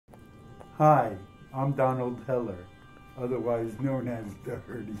Hi, I'm Donald Heller, otherwise known as the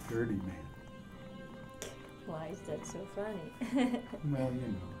Hurdy Man. Why is that so funny? Well,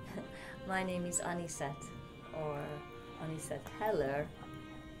 you know. My name is Anisette, or Anisette Heller,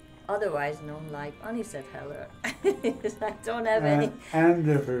 otherwise known like Anisette Heller. I don't have any. And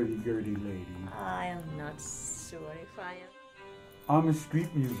the Gurdy lady. I am not sure if I am. I'm a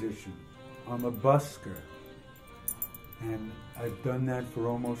street musician. I'm a busker. And I've done that for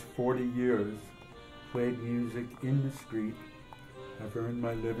almost 40 years. Played music in the street. I've earned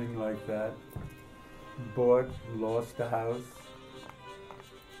my living like that. Bought and lost a house.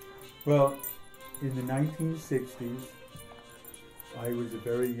 Well, in the 1960s, I was a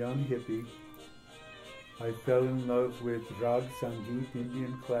very young hippie. I fell in love with Rag Sangeet,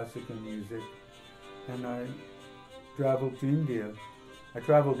 Indian classical music, and I traveled to India. I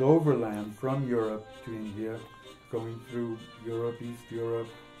traveled overland from Europe to India, going through Europe, East Europe,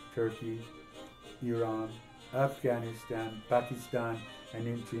 Turkey, Iran, Afghanistan, Pakistan, and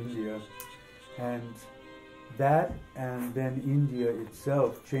into India. And that, and then India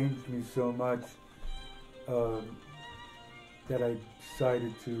itself, changed me so much that I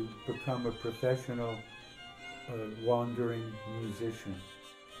decided to become a professional wandering musician.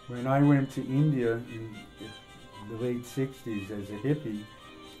 When I went to India in the late 60s as a hippie,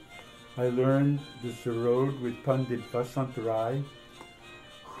 I learned the Sarod with Pandit Vasant Rai,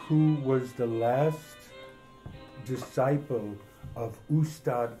 who was the last disciple of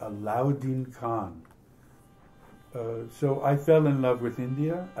Ustad Alauddin Khan. So I fell in love with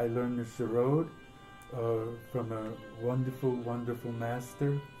India. I learned the Sarod from a wonderful, wonderful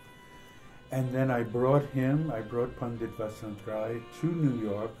master. And then I brought Pandit Vasant Rai to New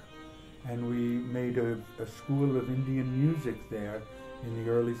York, and we made a school of Indian music there in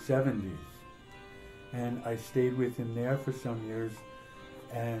the early 70s. And I stayed with him there for some years.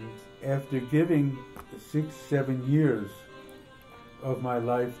 And after giving 6-7 years of my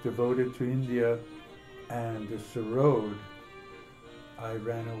life devoted to India and the Sarod, I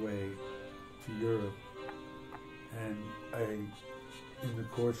ran away to Europe. And in the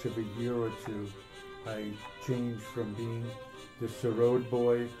course of a year or two, I changed from being the Sarod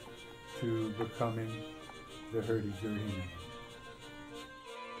boy to becoming the Hurdy Man.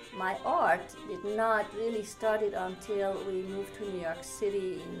 My art did not really start until we moved to New York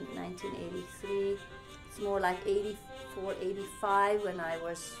City in 1983. It's more like 84, 85 when I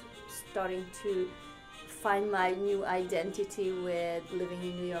was starting to find my new identity with living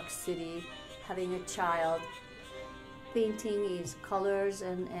in New York City, having a child. Painting is colors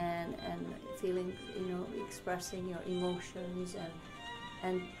and feeling, expressing your emotions,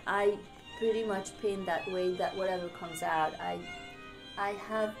 and I pretty much paint that way, that whatever comes out. I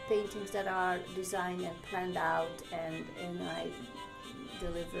have paintings that are designed and planned out, and I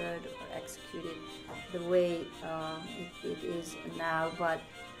delivered or executed the way it is now. But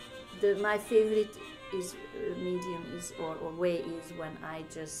my favorite medium or way is when I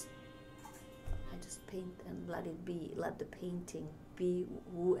just paint and let it be, let the painting be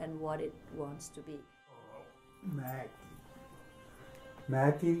who and what it wants to be.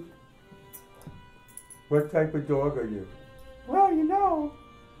 Mackie, what type of dog are you? Well,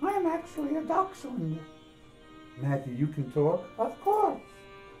 I am actually a dachshund. Mackie, you can talk? Of course.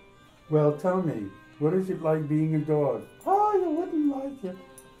 Well, tell me, what is it like being a dog? Oh, you wouldn't like it.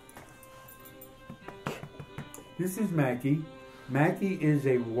 This is Mackie. Mackie is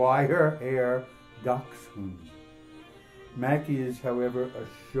a wire hair dachshund. Mackie is, however, a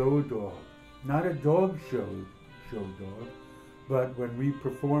show dog. Not a dog show dog, but when we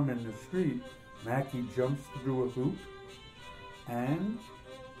perform in the street, Mackie jumps through a hoop. And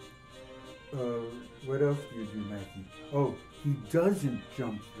what else do you do, Mackie? Oh, he doesn't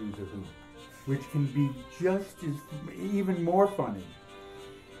jump through the hoop, which can be even more funny.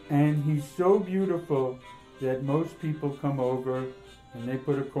 And he's so beautiful that most people come over and they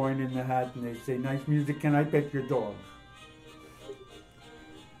put a coin in the hat and they say, "Nice music, can I pet your dog?"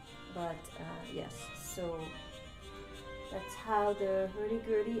 But yes, so that's how the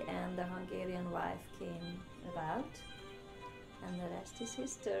Hurdy-Gurdy and the Hungarian wife came about. And the rest is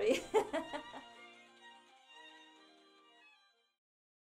history.